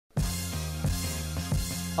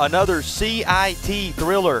Another CIT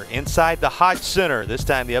thriller inside the Hodge Center. This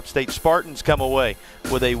time the Upstate Spartans come away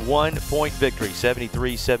with a 1-point victory,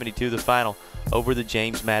 73-72 the final over the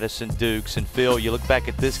James Madison Dukes. And Phil, you look back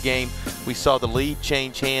at this game, we saw the lead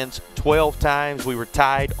change hands 12 times. We were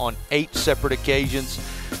tied on 8 separate occasions.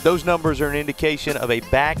 Those numbers are an indication of a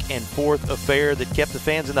back and forth affair that kept the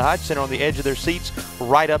fans in the Hodge Center on the edge of their seats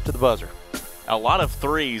right up to the buzzer. A lot of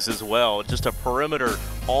threes as well, just a perimeter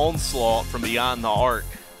onslaught from beyond the arc.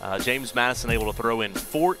 James Madison able to throw in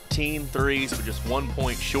 14 threes, but just 1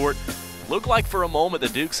 point short. Looked like for a moment the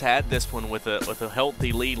Dukes had this one with a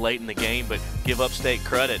healthy lead late in the game, but give Upstate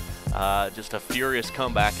credit. Just a furious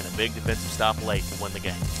comeback and a big defensive stop late to win the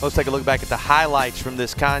game. Let's take a look back at the highlights from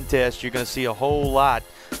this contest. You're going to see a whole lot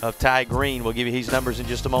of Ty Green. We'll give you his numbers in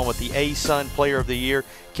just a moment. The ASUN Player of the Year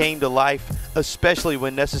came to life, especially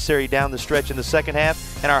when necessary down the stretch in the second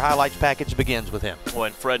half, and our highlights package begins with him. Well,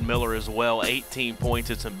 and Fred Miller as well, 18 points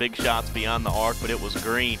and some big shots beyond the arc, but it was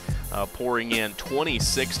Green pouring in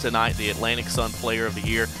 26 tonight, the Atlantic Sun Player of the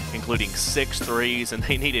Year, including 6 threes, and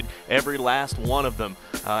they needed every last one of them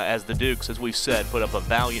as the Dukes, as we've said, put up a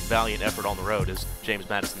valiant effort on the road as James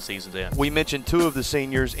Madison season's end. We mentioned 2 of the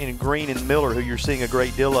seniors in Green and Miller, who you're seeing a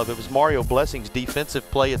great deal of. It was Mario Blessing's defensive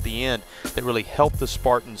play at the end that really helped the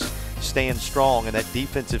Spartans stand strong, and that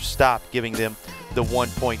defensive stop giving them the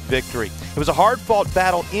 1-point victory. It was a hard-fought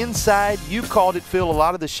battle inside. You called it, Phil, a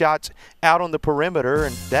lot of the shots out on the perimeter,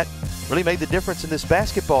 and that really made the difference in this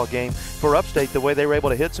basketball game for Upstate, the way they were able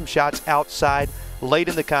to hit some shots outside late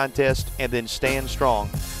in the contest and then stand strong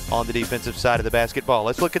on the defensive side of the basketball.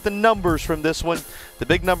 Let's look at the numbers from this one. The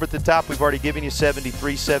big number at the top, we've already given you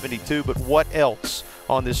 73-72, but what else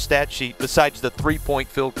on this stat sheet besides the 3-point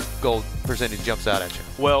field goal percentage jumps out at you?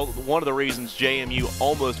 Well, one of the reasons JMU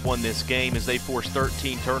almost won this game is they forced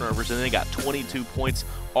 13 turnovers and they got 22 points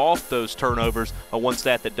off those turnovers. One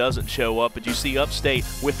stat that doesn't show up, but you see Upstate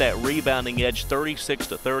with that rebounding edge,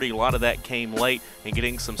 36-30. A lot of that came late and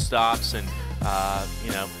getting some stops, and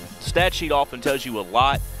you know, stat sheet often tells you a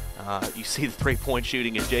lot. You see the 3-point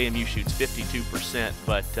shooting, and JMU shoots 52%,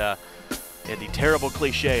 but and the terrible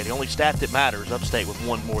cliche, the only stat that matters, Upstate with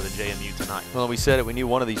 1 more than JMU tonight. Well, we said it, we knew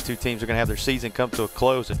one of these 2 teams are going to have their season come to a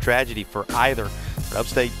close, a tragedy for either. But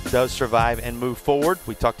Upstate does survive and move forward.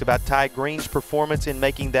 We talked about Ty Green's performance in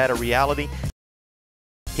making that a reality.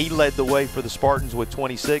 He led the way for the Spartans with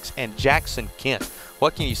 26, and Jackson Kent.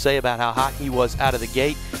 What can you say about how hot he was out of the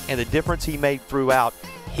gate and the difference he made throughout?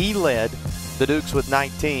 He led the Dukes with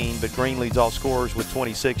 19, but Green leads all scorers with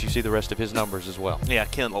 26. You see the rest of his numbers as well. Yeah,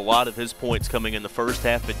 Kent, a lot of his points coming in the first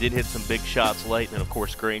half, but did hit some big shots late. And then, of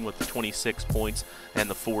course, Green with the 26 points and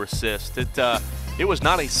the 4 assists. It was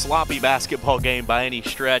not a sloppy basketball game by any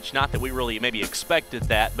stretch. Not that we really maybe expected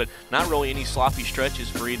that, but not really any sloppy stretches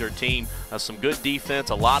for either team. Some good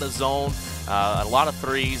defense, a lot of zone, a lot of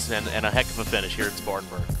threes, and a heck of a finish here at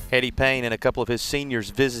Spartanburg. Eddie Payne and a couple of his seniors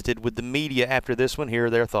visited with the media after this one. Here are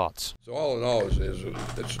their thoughts. So all in all, it's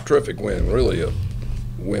a terrific win, really a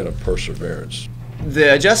win of perseverance.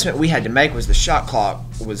 The adjustment we had to make was the shot clock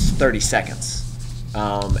was 30 seconds.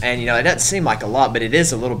 And, you know, it doesn't seem like a lot, but it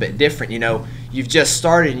is a little bit different. You know, you've just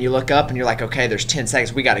started and you look up and you're like, okay, there's 10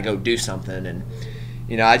 seconds. We got to go do something. And,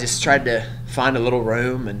 you know, I just tried to find a little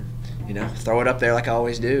room and, you know, throw it up there like I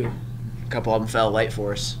always do. A couple of them fell late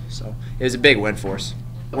for us. So it was a big win for us.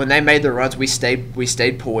 When they made the runs, we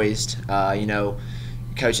stayed poised. You know,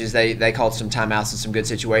 coaches, they called some timeouts in some good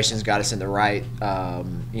situations, got us in the right,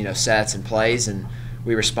 you know, sets and plays, and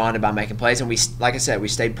we responded by making plays. And we, like I said, we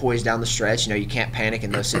stayed poised down the stretch. You know, you can't panic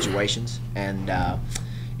in those situations. And,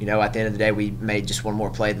 you know, at the end of the day, we made just 1 more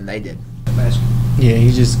play than they did. Yeah,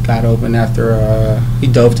 he just got open after he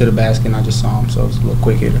dove to the basket, and I just saw him, so it was a little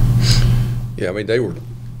quick hitter. Yeah, I mean, they were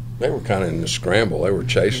kind of in the scramble. They were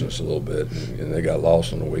chasing us a little bit, and they got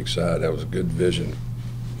lost on the weak side. That was a good vision.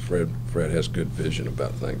 Fred has good vision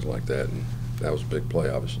about things like that, and that was a big play,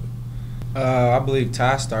 obviously. I believe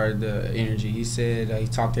Ty started the energy. He said he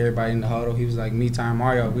talked to everybody in the huddle. He was like, me, Ty, and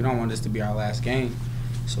Mario, we don't want this to be our last game.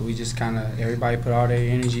 So we just kind of, everybody put all their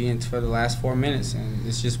energy into for the last 4 minutes, and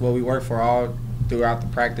it's just what we worked for all throughout the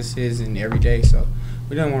practices and every day. So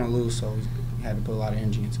we didn't want to lose, so we had to put a lot of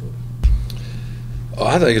energy into it. Oh,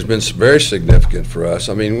 I think it's been very significant for us.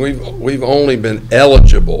 I mean, we've only been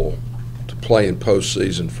eligible to play in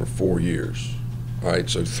postseason for 4 years. All right,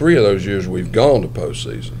 so 3 of those years we've gone to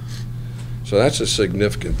postseason. So that's a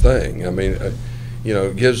significant thing. I mean, you know,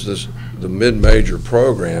 it gives the mid-major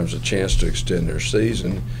programs a chance to extend their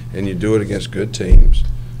season, and you do it against good teams.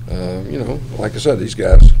 You know, like I said, these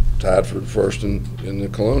guys tied for first in the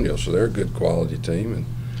Colonial, so they're a good quality team.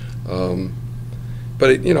 And but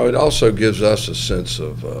it, you know, it also gives us a sense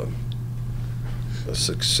of a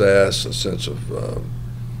success, a sense of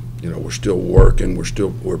you know, we're still working,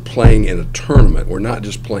 we're playing in a tournament. We're not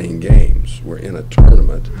just playing games. We're in a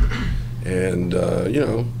tournament, and you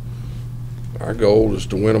know, our goal is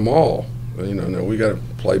to win them all. You know, no, we got to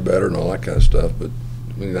play better and all that kind of stuff, but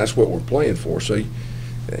I mean, that's what we're playing for. So,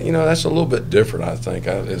 you know, that's a little bit different, I think.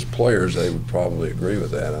 As players, they would probably agree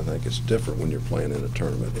with that. I think it's different when you're playing in a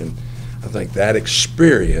tournament, and I think that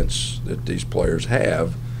experience that these players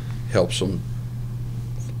have helps them.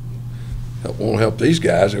 Won't help these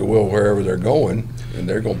guys. It will wherever they're going, and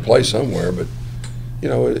they're going to play somewhere. But you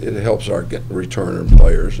know, it helps our returning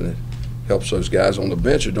players, and it helps those guys on the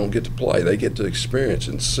bench who don't get to play. They get to experience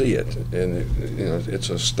and see it, and you know, it's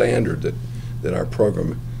a standard that our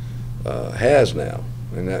program has now,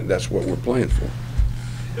 and that's what we're playing for.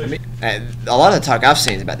 I mean, a lot of the talk I've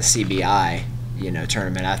seen is about the CBI, you know,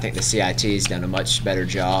 tournament. I think the CIT has done a much better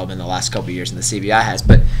job in the last couple of years than the CBI has.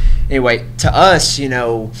 But anyway, to us, you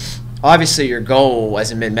know, obviously your goal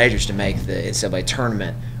as a mid-major is to make the NCAA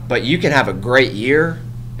tournament, but you can have a great year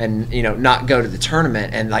and, you know, not go to the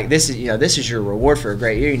tournament, and like this is, you know, this is your reward for a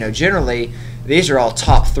great year. You know, generally these are all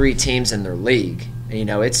top 3 teams in their league. And, you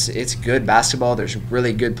know, it's good basketball. There's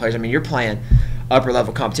really good players. I mean, you're playing upper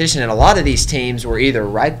level competition, and a lot of these teams were either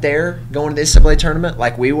right there going to the NCAA tournament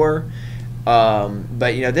like we were,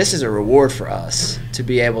 but you know, this is a reward for us to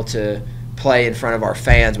be able to play in front of our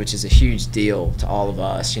fans, which is a huge deal to all of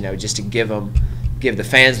us, you know, just to give the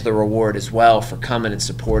fans the reward as well for coming and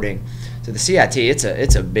supporting. So the CIT,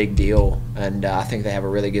 it's a big deal, and I think they have a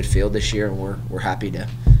really good field this year, and we're happy to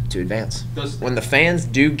advance. When the fans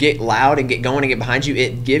do get loud and get going and get behind you,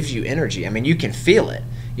 it gives you energy. I mean, you can feel it.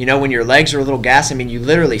 You know, when your legs are a little gassed, I mean, you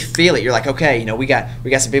literally feel it. You're like, okay, you know, we got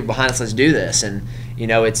some people behind us. Let's do this. And you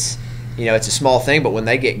know, it's a small thing, but when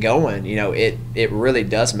they get going, you know, it really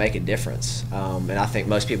does make a difference. And I think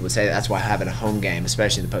most people would say that's why having a home game,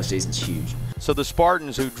 especially in the postseason, is huge. So the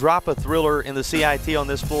Spartans, who drop a thriller in the CIT on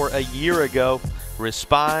this floor a year ago,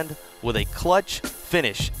 respond with a clutch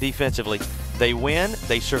finish defensively. They win,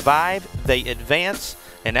 they survive, they advance,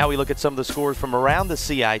 and now we look at some of the scores from around the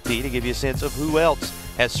CIT to give you a sense of who else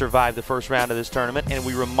has survived the first round of this tournament. And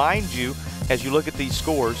we remind you, as you look at these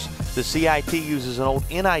scores, the CIT uses an old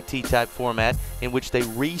NIT type format in which they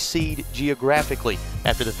reseed geographically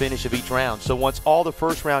after the finish of each round. So once all the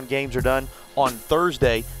first round games are done on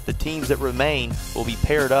Thursday, the teams that remain will be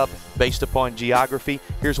paired up based upon geography.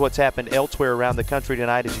 Here's what's happened elsewhere around the country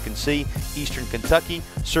tonight. As you can see, Eastern Kentucky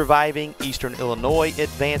surviving, Eastern Illinois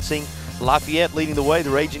advancing, Lafayette leading the way, the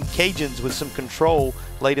Raging Cajuns with some control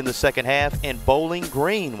late in the second half, and Bowling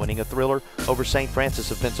Green winning a thriller over St.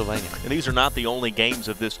 Francis of Pennsylvania. And these are not the only games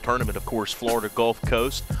of this tournament. Of course, Florida Gulf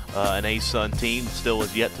Coast, an ASUN team, still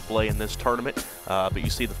is yet to play in this tournament. But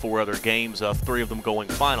you see the 4 other games, 3 of them going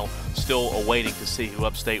final, still awaiting to see who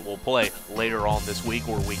Upstate will play later on this week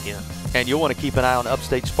or weekend. And you'll want to keep an eye on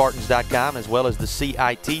UpstateSpartans.com as well as the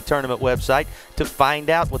CIT tournament website to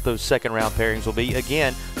find out what those second-round pairings will be.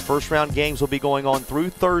 Again, first-round games will be going on through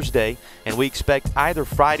Thursday, and we expect either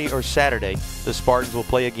Friday or Saturday the Spartans will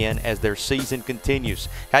play again as their season continues.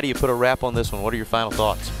 How do you put a wrap on this one? What are your final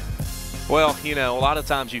thoughts? Well, you know, a lot of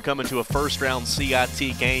times you come into a first-round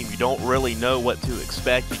CIT game, you don't really know what to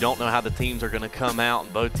expect. You don't know how the teams are going to come out,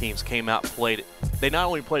 and both teams came out and played. They not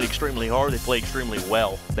only played extremely hard, they played extremely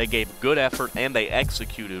well. They gave good effort, and they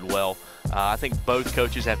executed well. I think both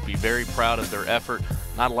coaches have to be very proud of their effort.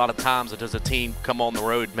 Not a lot of times does a team come on the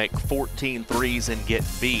road, make 14 threes, and get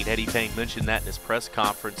beat. Eddie Payne mentioned that in his press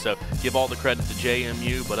conference. So give all the credit to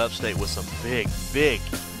JMU, but Upstate with some big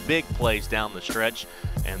plays down the stretch,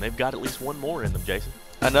 and they've got at least one more in them, Jason.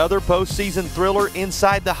 Another postseason thriller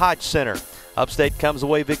inside the Hodge Center. Upstate comes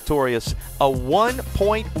away victorious. A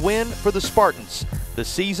 1-point win for the Spartans. The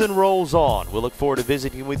season rolls on. We'll look forward to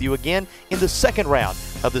visiting with you again in the second round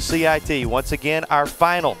of the CIT. Once again, our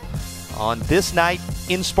final on this night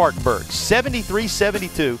in Spartanburg.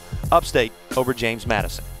 73-72, Upstate over James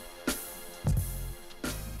Madison.